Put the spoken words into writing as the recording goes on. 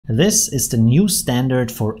This is the new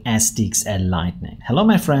standard for SDXL Lightning. Hello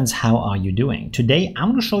my friends, how are you doing? Today I'm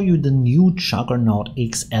going to show you the new Juggernaut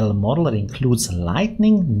XL model that includes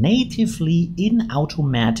Lightning natively in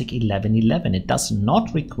automatic 1111. It does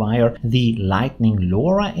not require the Lightning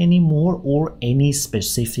Lora anymore or any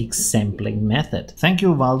specific sampling method. Thank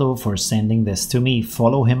you Valdo for sending this to me.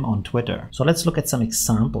 Follow him on Twitter. So let's look at some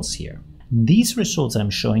examples here. These results I'm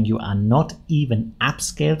showing you are not even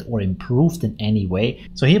upscaled or improved in any way.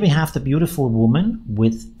 So here we have the beautiful woman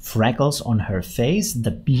with freckles on her face,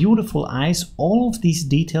 the beautiful eyes. All of these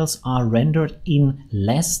details are rendered in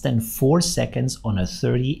less than 4 seconds on a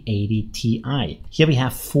 3080 Ti. Here we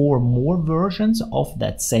have 4 more versions of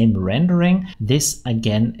that same rendering. This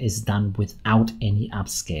again is done without any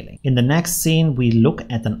upscaling. In the next scene we look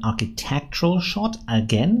at an architectural shot.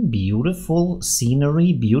 Again, beautiful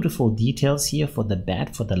scenery, beautiful details here for the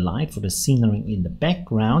bed, for the light, for the scenery in the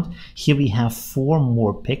background. Here we have 4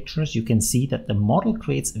 more pictures. You can see that the model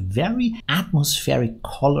creates very atmospheric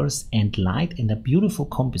colors and light and a beautiful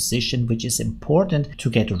composition, which is important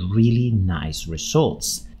to get really nice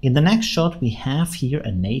results. In the next shot, we have here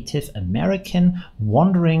a Native American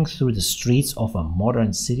wandering through the streets of a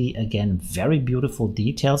modern city. Again, very beautiful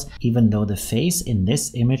details, even though the face in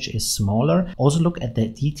this image is smaller. Also look at the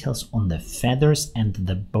details on the feathers and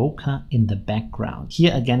the bokeh in the background.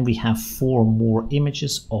 Here again, we have 4 more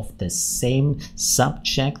images of the same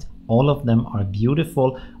subject. All of them are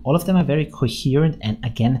beautiful. All of them are very coherent and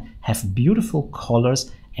again have beautiful colors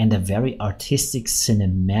and a very artistic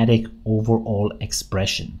cinematic overall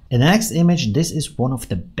expression. In the next image, this is one of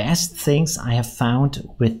the best things I have found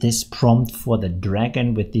with this prompt for the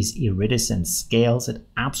dragon with these iridescent scales. It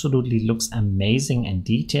absolutely looks amazing and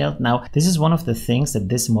detailed. Now, this is one of the things that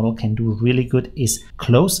this model can do really good is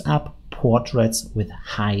close-up portraits with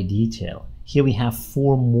high detail. Here we have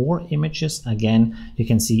 4 more images. Again, you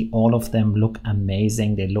can see all of them look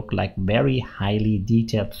amazing. They look like very highly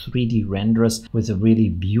detailed 3D renders with a really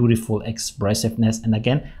beautiful expressiveness. And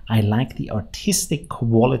again, I like the artistic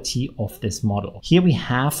quality of this model. Here we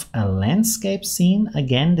have a landscape scene.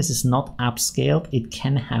 Again, this is not upscaled. It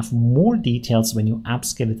can have more details when you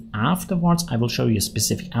upscale it afterwards. I will show you a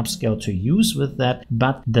specific upscale to use with that.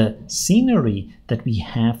 But the scenery that we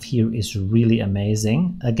have here is really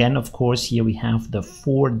amazing. Again, of course, here we have the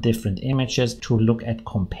 4 different images to look at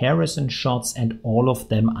comparison shots, and all of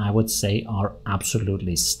them I would say are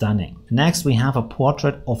absolutely stunning. Next, we have a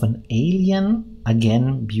portrait of an alien.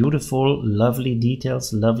 Again, beautiful, lovely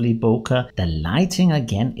details, lovely bokeh. The lighting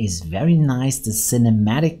again is very nice. The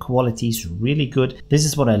cinematic quality is really good. This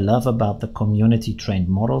is what I love about the community trained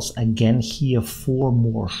models. Again, here 4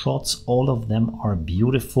 more shots. All of them are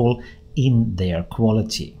beautiful in their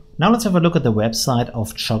quality. Now let's have a look at the website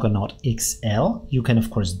of Juggernaut XL. You can of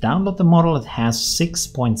course download the model. It has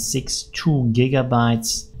 6.62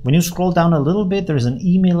 gigabytes. When you scroll down a little bit, there's an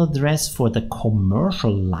email address for the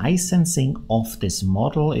commercial licensing of this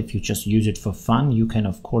model. If you just use it for fun, you can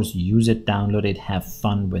of course use it, download it, have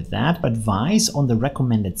fun with that. Advice on the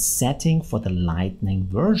recommended setting for the Lightning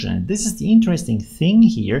version. This is the interesting thing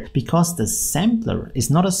here, because the sampler is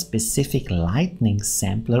not a specific Lightning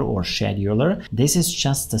sampler or scheduler. This is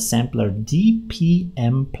just the sampler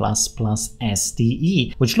DPM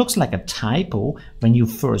SDE, which looks like a typo when you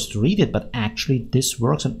first read it, but actually this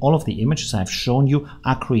works. All of the images I've shown you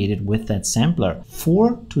are created with that sampler.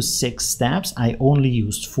 4 to 6 steps. I only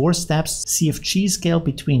used 4 steps. CFG scale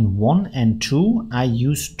between 1 and 2. I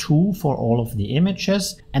used 2 for all of the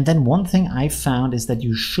images. And then one thing I found is that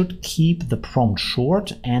you should keep the prompt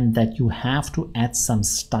short and that you have to add some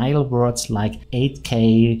style words like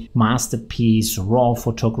 8K, masterpiece, raw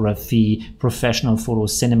photography, professional photo,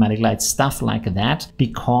 cinematic light, stuff like that,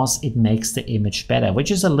 because it makes the image better,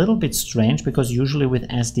 which is a little bit strange because usually with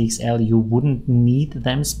SDXL you wouldn't need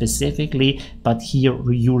them specifically, but here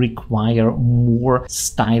you require more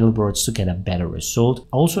style words to get a better result.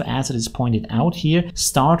 Also, as it is pointed out here,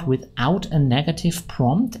 start without a negative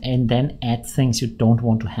prompt and then add things you don't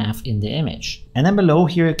want to have in the image. And then below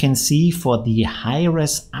here you can see for the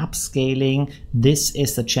high-res upscaling, this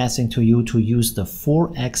is suggesting to you to use the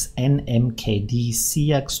 4x NMKD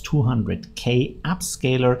CX200K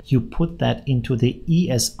upscaler. You put that into the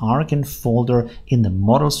ES Argon folder in the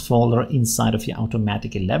models folder inside of your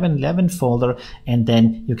automatic 1111 folder, and then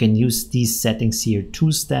you can use these settings here,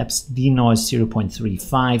 2 steps, denoise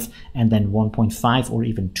 0.35 and then 1.5 or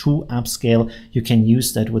even 2 upscale. You can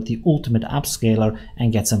use that with the ultimate upscaler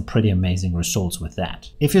and get some pretty amazing results with that.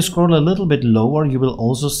 If you scroll a little bit lower, you will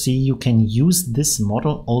also see you can use this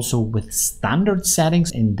model also with standard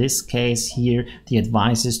settings. In this case here, the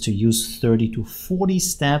advice is to use 30 to 40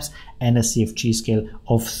 steps and a CFG scale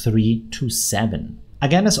of 3 to 7.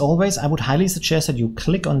 Again, as always, I would highly suggest that you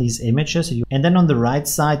click on these images and then on the right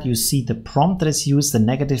side you see the prompt that is used, the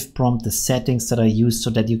negative prompt, the settings that are used, so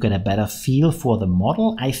that you get a better feel for the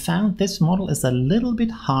model. I found this model is a little bit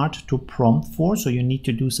hard to prompt for, so you need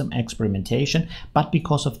to do some experimentation, but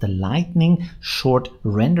because of the Lightning short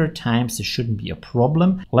render times, this shouldn't be a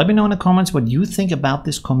problem. Let me know in the comments what you think about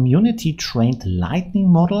this community trained Lightning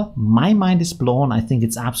model. My mind is blown. I think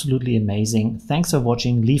it's absolutely amazing. Thanks for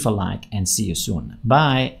watching, leave a like and see you soon.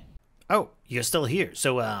 Bye. Oh, you're still here.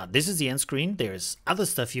 So this is the end screen. There's other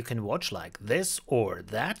stuff you can watch like this or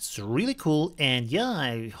that. It's really cool. And yeah,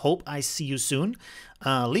 I hope I see you soon.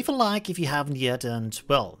 Leave a like if you haven't yet. And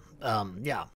well, yeah,